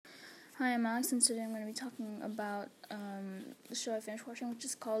Hi, I'm Alex, and today I'm going to be talking about the show I finished watching, which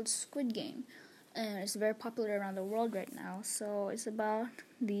is called Squid Game, and it's very popular around the world right now. So it's about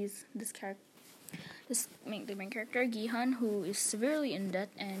the main character Gihan, who is severely in debt,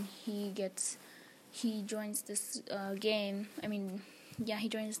 and he joins this game. He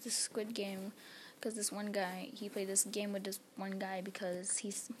joins this Squid Game because he played this game with this one guy because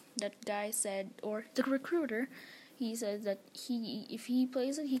that guy said, or the recruiter. He says that if he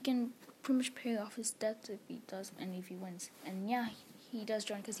plays it, he can pretty much pay off his debts if he does, and if he wins. And yeah, he does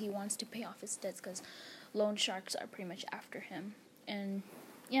join because he wants to pay off his debts because loan sharks are pretty much after him. And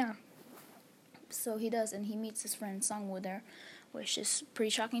yeah, so he does, and he meets his friend Sangwoo there, which is pretty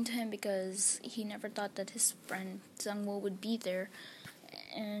shocking to him because he never thought that his friend Sangwoo would be there.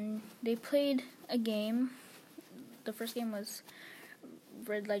 And they played a game. The first game was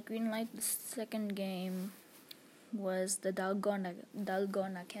red light, green light. The second game was the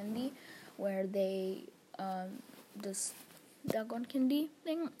dalgona candy, where they this dalgona candy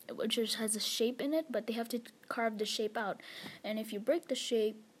thing, which just has a shape in it, but they have to carve the shape out, and if you break the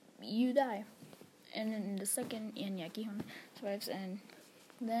shape, you die. And then the second, Gihon survives, and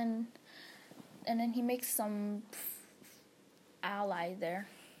then he makes some ally there.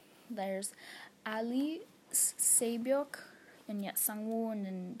 There's Ali, Saebyok, and Sangwoo, and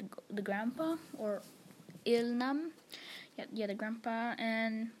then the grandpa, or Ilnam, the grandpa,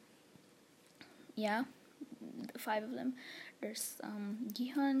 and the five of them. There's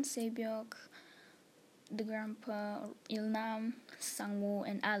Gihan, Saebyok, the grandpa, Ilnam, Sangwoo,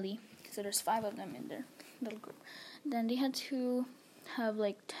 and Ali. So there's five of them in their little group. Then they had to have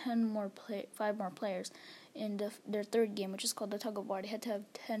like 5 more players in their third game, which is called the tug of war. They had to have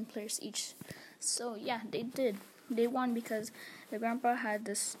 10 players each. So yeah, they did. They won because the grandpa had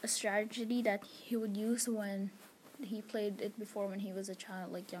a strategy that he would use when he played it before, when he was a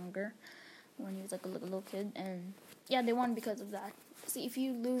child, like younger, when he was like a little kid. And yeah, they won because of that. See, if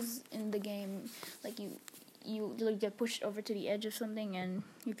you lose in the game, like you get pushed over to the edge of something, and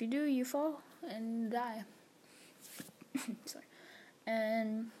if you do, you fall and die. Sorry.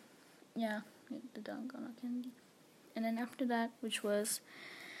 And yeah, the dalgona candy. And then after that, which was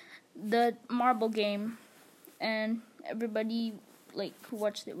the marble game, and everybody who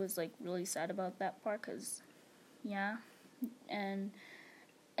watched it was really sad about that part, cause and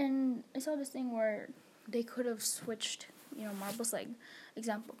I saw this thing where they could have switched marbles, like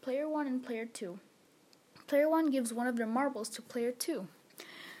example, player 1 and player 2. Player 1 gives one of their marbles to player 2.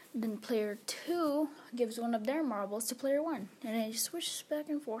 Then player 2 gives one of their marbles to player 1, and they switch back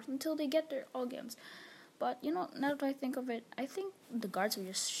and forth until they get their all games. But now that I think of it, I think the guards would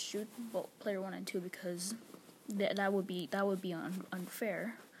just shoot both player 1 and 2 because that would be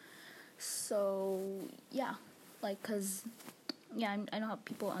unfair. So yeah, cause I know how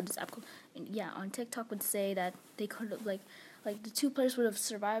people on this app on TikTok would say that they could have like the 2 players would have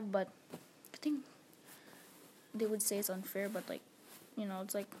survived, but I think they would say it's unfair. But it's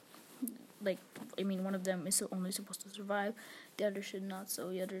one of them is only supposed to survive, the other should not.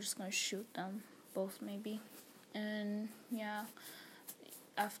 So the other is gonna shoot them both maybe. And yeah,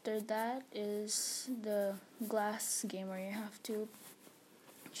 after that is the glass game, where you have to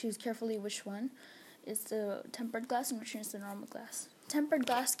choose carefully which one is the tempered glass and which one is the normal glass. Tempered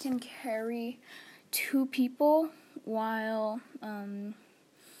glass can carry 2 people, while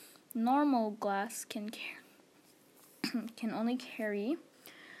normal glass can only carry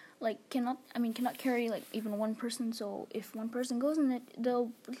cannot carry even one person. So if one person goes in it, the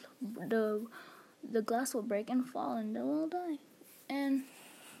glass will break and fall, and they'll all die. And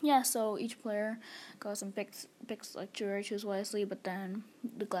yeah, so each player goes and picks choose wisely, but then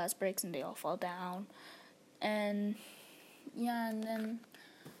the glass breaks and they all fall down. And yeah, and then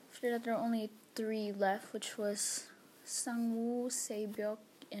after that there are only 3 left, which was Sangwoo, Saebyok,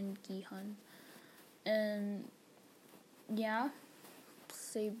 and Gihan. And yeah,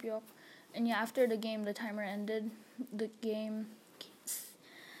 Saebyok. And yeah, after the game, the timer ended.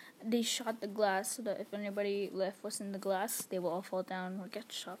 They shot the glass so that if anybody left was in the glass, they will all fall down or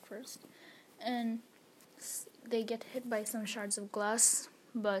get shot first. And they get hit by some shards of glass,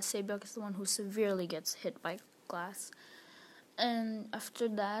 but Saebyok is the one who severely gets hit by glass. And after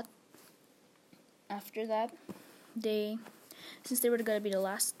that, since they were gonna be the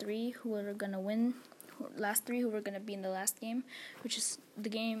last 3 who were gonna win, who were gonna be in the last game, which is the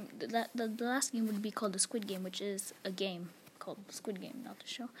game. The last game would be called the Squid Game, which is a game called Squid Game, not the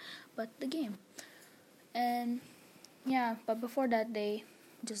show, but the game. And yeah, but before that, they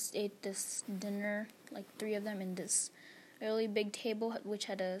just ate this dinner, 3 of them, in this really big table, which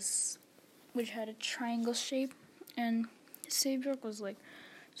had a triangle shape. And Saebyok was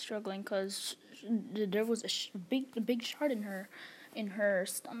struggling because there was a big shot in her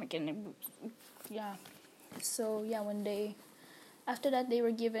stomach, and yeah. So yeah, after that they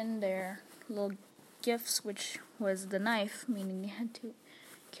were given their little gifts, which was the knife, meaning they had to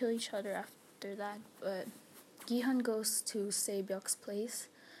kill each other after that. But Gihan goes to Saebyok's place.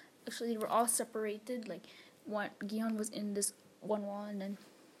 Actually, they were all separated. Like, Gihan was in this one wall, and then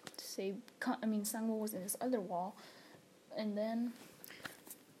Sangwoo was in this other wall, and then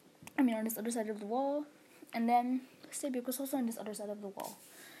on this other side of the wall, and then Saebyok was also on this other side of the wall.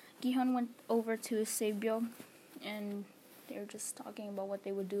 Gihan went over to Saebyok, and they were just talking about what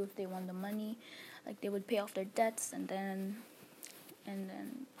they would do if they won the money. Like, they would pay off their debts, and then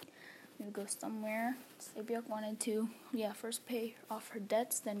we would go somewhere. Saebyok wanted to, first pay off her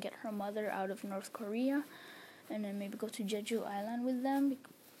debts, then get her mother out of North Korea, and then maybe go to Jeju Island with them,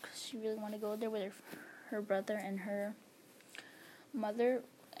 because she really wanted to go there with her brother and her mother.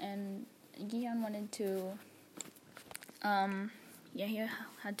 And Gihan wanted to, he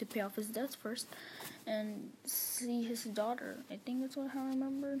had to pay off his debts first and see his daughter. I think that's how I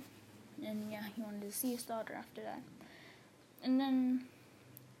remember. And he wanted to see his daughter after that. And then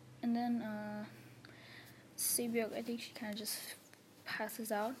Saebyok, I think she kind of just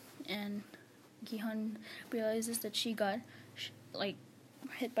passes out, and Gihan realizes that she got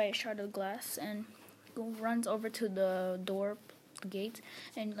hit by a shard of glass, and runs over to the gate,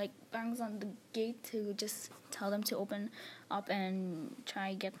 and bangs on the gate to just tell them to open up and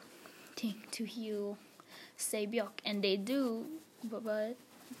try get to heal Saebyok. And they do, but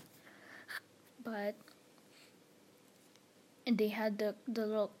and they had the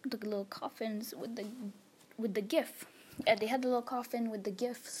little coffins with the gift. They had the little coffin with the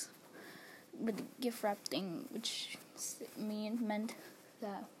gifts, with the gift wrap thing, which meant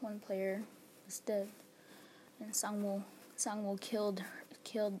that one player was dead, and Sangwoo killed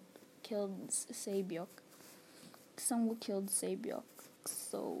Saebyok. Sangwoo killed Saebyok.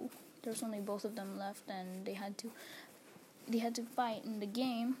 So there's only both of them left, and they had to fight in the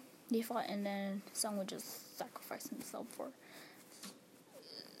game. They fought, and then Sangwoo just sacrificed himself for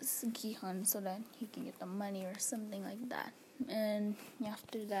Gihan so that he can get the money or something like that. And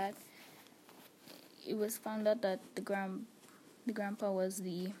after that, it was found out that the grandpa was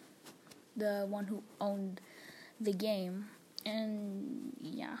the one who owned the game, and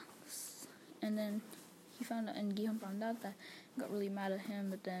and then Gihan found out that, got really mad at him,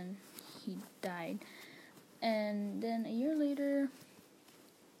 but then he died. And then a year later,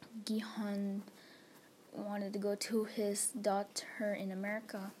 Gihan wanted to go to his daughter in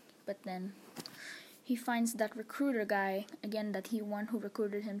America, but then he finds that recruiter guy again, that one who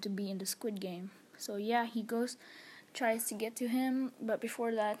recruited him to be in the Squid Game. So he goes, tries to get to him, but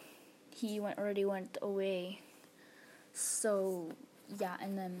before that, he already went away. So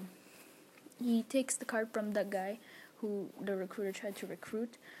and then he takes the card from that guy who the recruiter tried to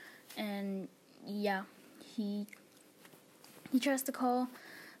recruit, and he tries to call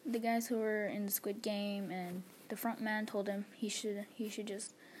the guys who were in the Squid Game, and the front man told him he should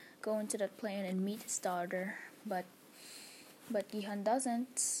just go into that plane and meet his daughter, but Gihan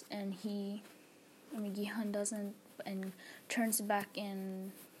doesn't, and Gihan doesn't, and turns back,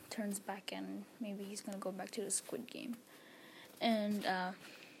 and maybe he's gonna go back to the Squid Game. And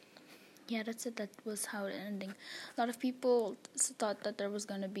that's it. That was how it ended. A lot of people thought that there was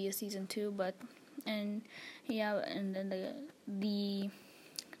gonna be a season 2, and then the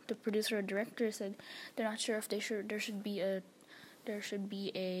producer or director said they're not sure if there should be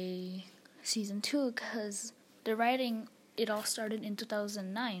a season 2, because the writing, it all started in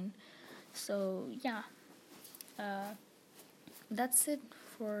 2009. So that's it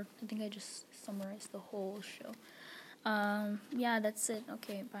for, I think I just summarized the whole show. That's it.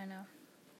 Okay, bye now.